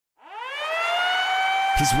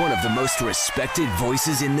He's one of the most respected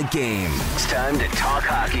voices in the game. It's time to talk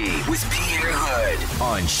hockey with Pierre Houde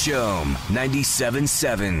on Shome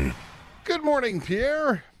 97.7. Good morning,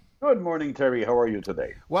 Pierre. Good morning, Terry. How are you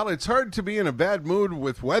today? Well, it's hard to be in a bad mood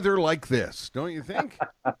with weather like this, don't you think?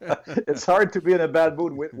 It's hard to be in a bad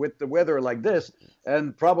mood with the weather like this,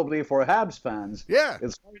 and probably for Habs fans. Yeah.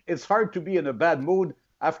 It's hard to be in a bad mood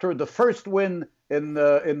after the first win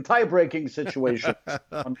in tie-breaking situation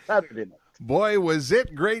on Saturday night. Boy, was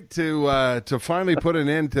it great to finally put an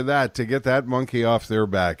end to that, to get that monkey off their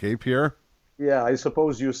back, eh, Pierre? Yeah, I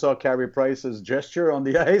suppose you saw Carey Price's gesture on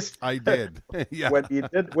the ice. I did. Yeah. when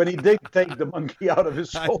he did take the monkey out of his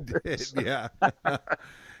shoulders. I did, yeah.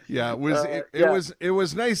 Yeah, it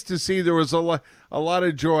was nice to see. There was a lot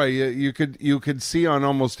of joy. You could see on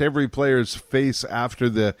almost every player's face after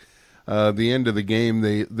the end of the game.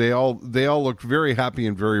 They all looked very happy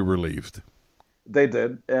and very relieved. They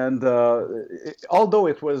did, and although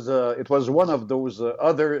it was one of those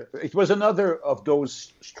it was another of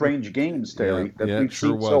those strange games, Terry, that we've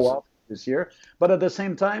seen so often this year. But at the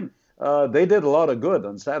same time, they did a lot of good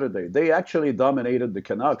on Saturday. They actually dominated the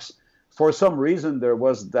Canucks. For some reason, there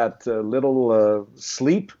was that little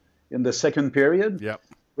sleep in the second period,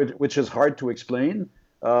 which is hard to explain.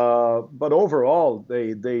 But overall,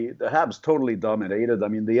 the Habs totally dominated. I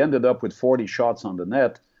mean, they ended up with 40 shots on the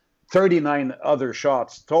net. 39 other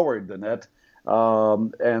shots toward the net.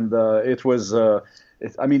 It was,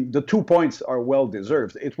 the 2 points are well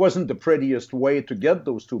deserved. It wasn't the prettiest way to get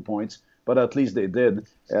those 2 points, but at least they did.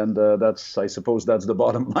 And I suppose that's the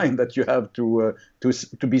bottom line that you have to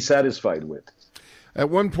be satisfied with. At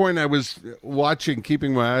one point I was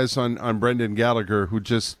keeping my eyes on Brendan Gallagher, who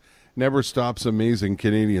just never stops amazing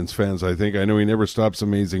Canadians fans, I think. I know he never stops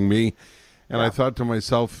amazing me. And I thought to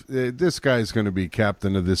myself, this guy's going to be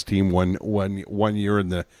captain of this team one year in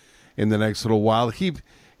the next little while.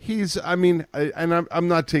 I'm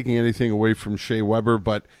not taking anything away from Shea Weber,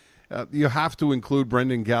 but you have to include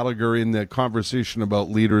Brendan Gallagher in the conversation about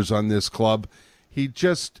leaders on this club. He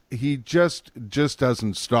just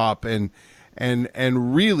doesn't stop, and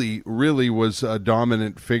really was a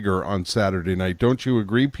dominant figure on Saturday night. Don't you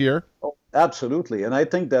agree, Pierre? Absolutely, and I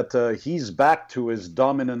think that he's back to his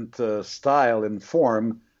dominant style and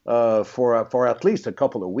form for at least a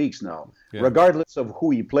couple of weeks now, regardless of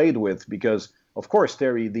who he played with. Because, of course,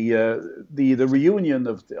 Terry, the reunion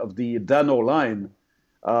of the Dano line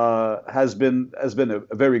has been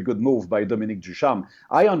a very good move by Dominique Ducharme.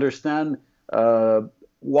 I understand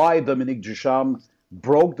why Dominique Ducharme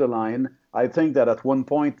broke the line. I think that at one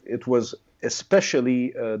point it was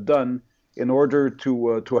especially done in order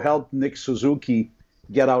to help Nick Suzuki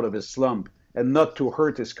get out of his slump and not to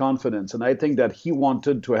hurt his confidence. And I think that he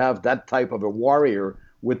wanted to have that type of a warrior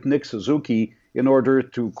with Nick Suzuki in order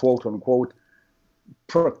to, quote unquote,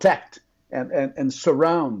 protect and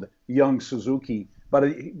surround young Suzuki.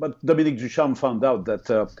 But Dominique Ducharme found out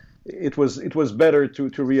that it was better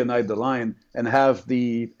to reunite the line and have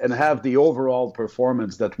the overall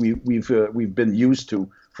performance that we've been used to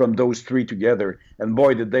from those three together. And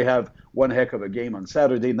boy, did they have one heck of a game on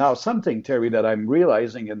Saturday. Now, something, Terry, that I'm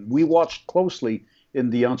realizing, and we watched closely in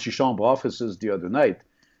the Antichambre offices the other night,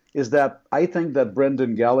 is that I think that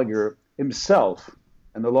Brendan Gallagher himself,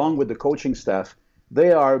 and along with the coaching staff,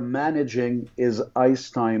 they are managing his ice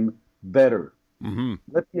time better. Mm-hmm.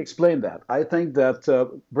 Let me explain that. I think that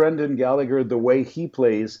Brendan Gallagher, the way he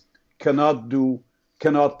plays, cannot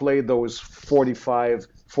play those 45,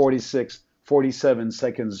 46, 47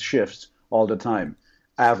 seconds shifts all the time,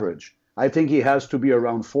 average. I think he has to be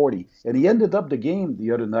around 40. And he ended up the game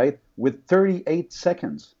the other night with 38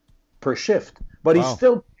 seconds per shift. But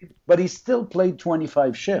he still played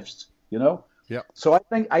 25 shifts, you know? Yeah. So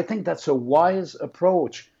I think that's a wise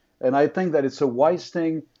approach. And I think that it's a wise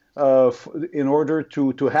thing in order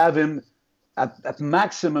to have him at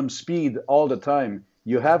maximum speed all the time.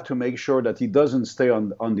 You have to make sure that he doesn't stay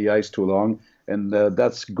on the ice too long. And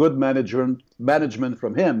that's good management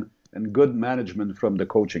from him and good management from the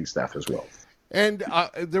coaching staff as well. And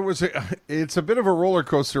it's a bit of a roller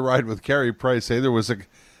coaster ride with Carey Price. There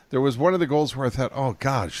was one of the goals where I thought, oh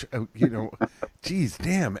gosh, geez,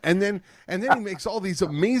 damn. And then he makes all these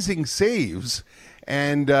amazing saves,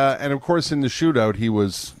 and of course in the shootout he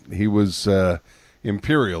was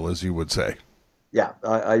imperial, as you would say. Yeah,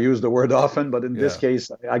 I use the word often, but in this case,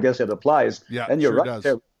 I guess it applies. Yeah, and you're sure right.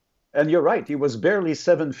 Does. And you're right. He was barely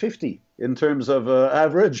 750 in terms of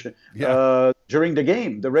average during the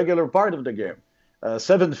game, the regular part of the game.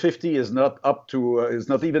 750 is not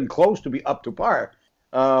even close to be up to par.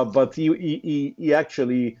 But he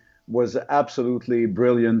actually was absolutely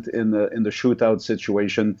brilliant in the shootout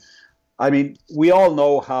situation. I mean, we all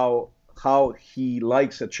know how he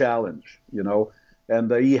likes a challenge,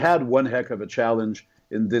 and he had one heck of a challenge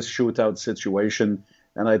in this shootout situation,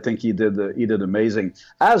 and I think he did amazing.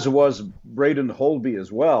 As was Braden Holtby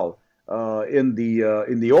as well in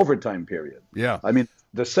the overtime period. Yeah, I mean,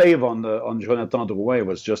 the save on Jonathan Drouin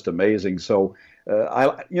was just amazing. So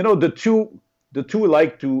the two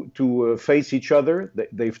like to face each other.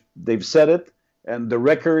 They've said it, and the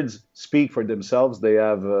records speak for themselves. They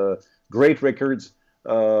have great records,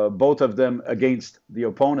 both of them against the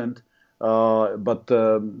opponent. But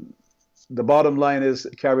the bottom line is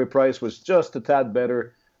Carey Price was just a tad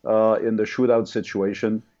better in the shootout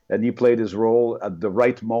situation, and he played his role at the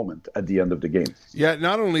right moment at the end of the game. Yeah,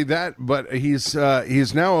 not only that, but he's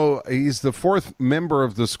the fourth member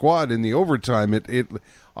of the squad in the overtime. It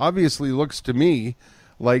obviously looks to me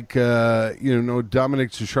like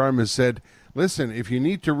Dominic Ducharme has said, listen, if you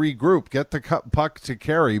need to regroup, get the puck to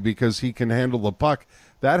Carey because he can handle the puck.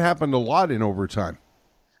 That happened a lot in overtime.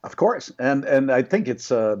 Of course, and I think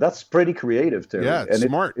that's pretty creative, Terry. Yeah, it's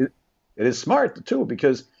smart. It is smart too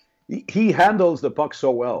because he handles the puck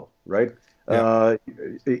so well, right? Yeah.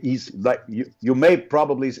 He's like you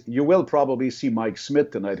will probably see Mike Smith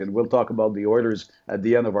tonight, and we'll talk about the Oilers at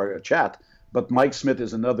the end of our chat. But Mike Smith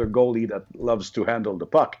is another goalie that loves to handle the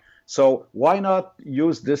puck. So why not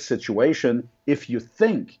use this situation if you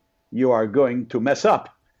think you are going to mess up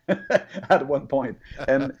at one point?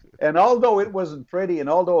 And although it wasn't pretty, and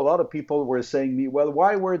although a lot of people were saying me, well,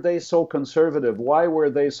 why were they so conservative? Why were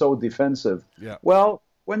they so defensive? Yeah. Well,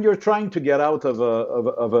 when you're trying to get out of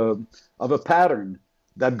a pattern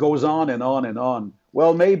that goes on and on and on,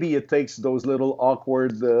 well, maybe it takes those little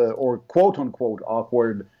awkward or quote unquote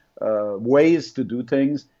awkward ways to do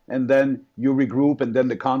things, and then you regroup, and then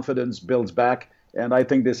the confidence builds back. And I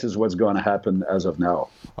think this is what's going to happen as of now.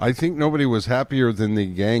 I think nobody was happier than the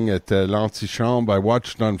gang at l'Antichambre. I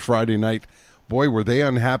watched on Friday night. Boy, were they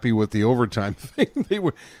unhappy with the overtime thing.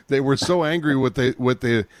 They were so angry with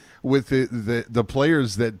the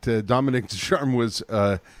players that Dominic Ducharme was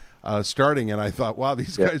starting, and I thought, wow,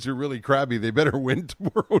 these guys are really crabby. They better win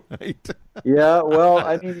tomorrow night. Yeah, well,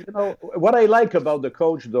 I mean, what I like about the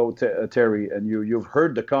coach, though, Terry, and you've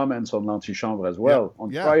heard the comments on l'Antichambre as well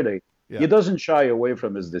on Friday. Yeah. He doesn't shy away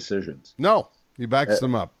from his decisions. No, he backs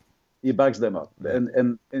them up. He backs them up,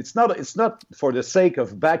 and it's not for the sake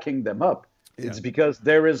of backing them up. It's because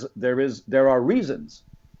there are reasons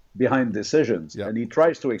behind decisions, and he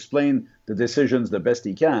tries to explain the decisions the best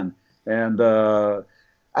he can. And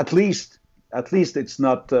at least it's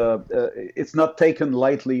not taken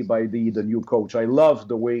lightly by the new coach. I love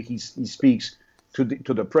the way he speaks to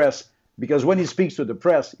the press, because when he speaks to the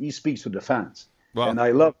press, he speaks to the fans. Wow. And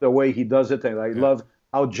I love the way he does it, and I love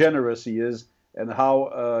how generous he is, and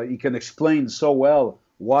how he can explain so well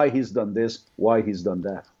why he's done this, why he's done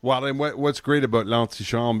that. Well, and what's great about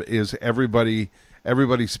l'Antichambre is everybody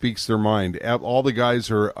speaks their mind. All the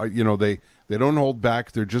guys are, they don't hold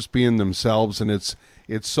back. They're just being themselves, and it's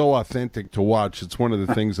so authentic to watch. It's one of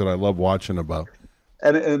the things that I love watching about.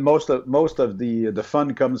 And most of the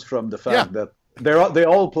fun comes from the fact that they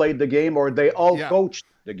all played the game, or they all coached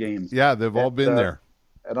the game. Yeah, they've all been there.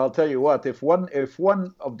 And I'll tell you what, if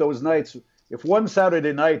one of those nights, if one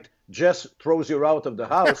Saturday night Jess throws you out of the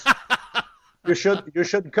house, you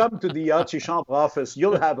should come to the Antichambre office.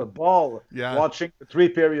 You'll have a ball watching the 3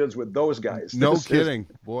 periods with those guys. No kidding.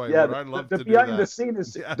 Boy, I'd love to do that.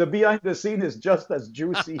 The behind the scene is just as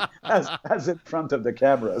juicy as in front of the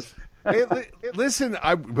cameras. Hey, listen,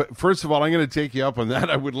 first of all, I'm going to take you up on that.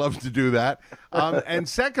 I would love to do that. And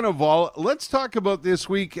second of all, let's talk about this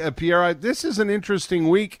week, Pierre. This is an interesting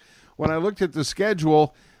week. When I looked at the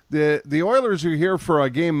schedule, the Oilers are here for a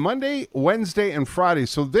game Monday, Wednesday, and Friday.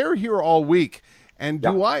 So they're here all week. And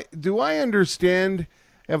do I understand,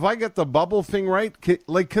 have I got the bubble thing right?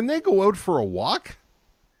 Can they go out for a walk?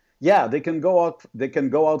 Yeah, they can go out. They can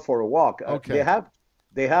go out for a walk. Okay.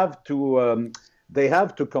 They have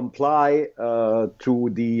to comply to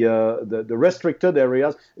the restricted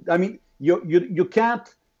areas. I mean, you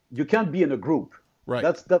can't be in a group. Right.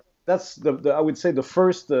 That's the I would say the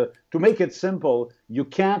first. To make it simple, you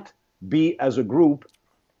can't be as a group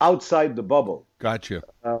outside the bubble. Gotcha.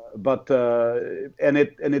 But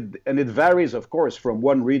it varies, of course, from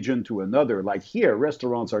one region to another. Like here,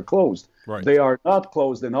 restaurants are closed. Right. They are not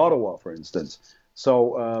closed in Ottawa, for instance.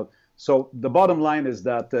 So the bottom line is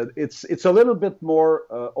that it's a little bit more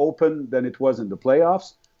open than it was in the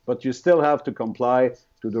playoffs, but you still have to comply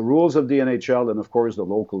to the rules of the NHL and, of course, the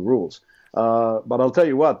local rules. But I'll tell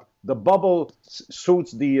you what, the bubble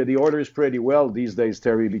suits the Oilers pretty well these days,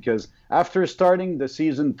 Terry, because after starting the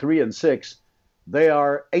season 3-6, They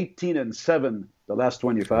are 18-7 the last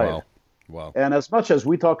 25. Wow. And as much as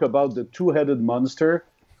we talk about the two-headed monster,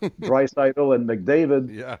 Draisaitl and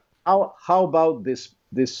McDavid, Yeah. how about this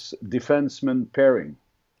defenseman pairing?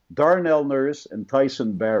 Darnell Nurse and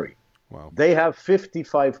Tyson Barrie. Wow. They have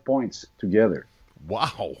 55 points together.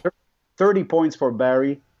 Wow. 30 points for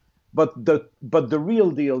Barrie. But the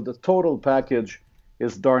real deal, the total package,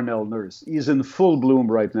 is Darnell Nurse. He's in full bloom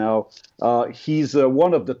right now. He's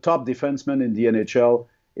one of the top defensemen in the NHL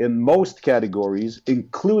in most categories,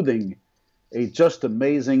 including a just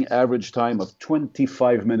amazing average time of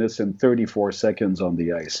 25 minutes and 34 seconds on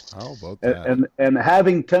the ice. How about that? And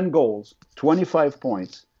having 10 goals, 25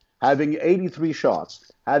 points, having 83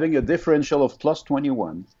 shots, having a differential of plus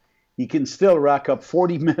 21, he can still rack up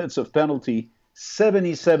 40 minutes of penalty,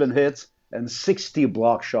 77 hits, and 60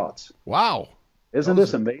 block shots. Wow. Isn't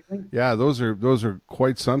this amazing? Yeah, those are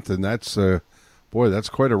quite something. That's that's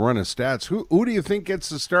quite a run of stats. Who do you think gets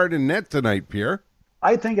the start in net tonight, Pierre?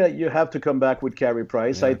 I think that you have to come back with Carey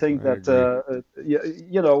Price. Yeah, I think that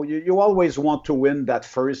you always want to win that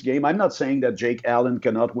first game. I'm not saying that Jake Allen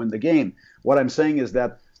cannot win the game. What I'm saying is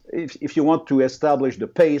that if you want to establish the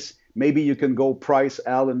pace, maybe you can go Price,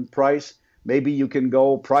 Allen, Price. Maybe you can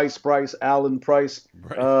go Price, Allen, Price,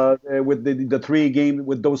 right, with the 3 games,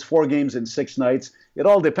 with those 4 games in 6 nights. It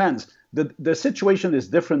all depends. The situation is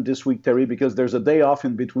different this week, Terry, because there's a day off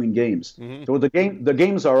in between games. Mm-hmm. So the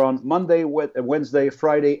games are on Monday, Wednesday,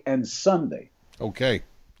 Friday, and Sunday. Okay.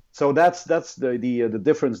 So that's the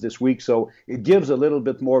difference this week. So it gives a little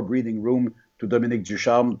bit more breathing room to Dominique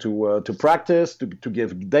Ducharme to practice, to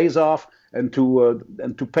give days off, and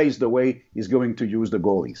to pace the way he's going to use the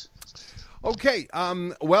goalies. Okay.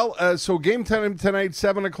 So game time tonight,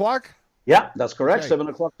 7:00. Yeah, that's correct. Okay.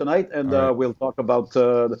 7:00 tonight, and right, we'll talk about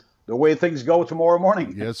the way things go tomorrow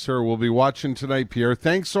morning. Yes, sir. We'll be watching tonight, Pierre.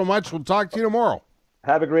 Thanks so much. We'll talk to you tomorrow.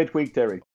 Have a great week, Terry.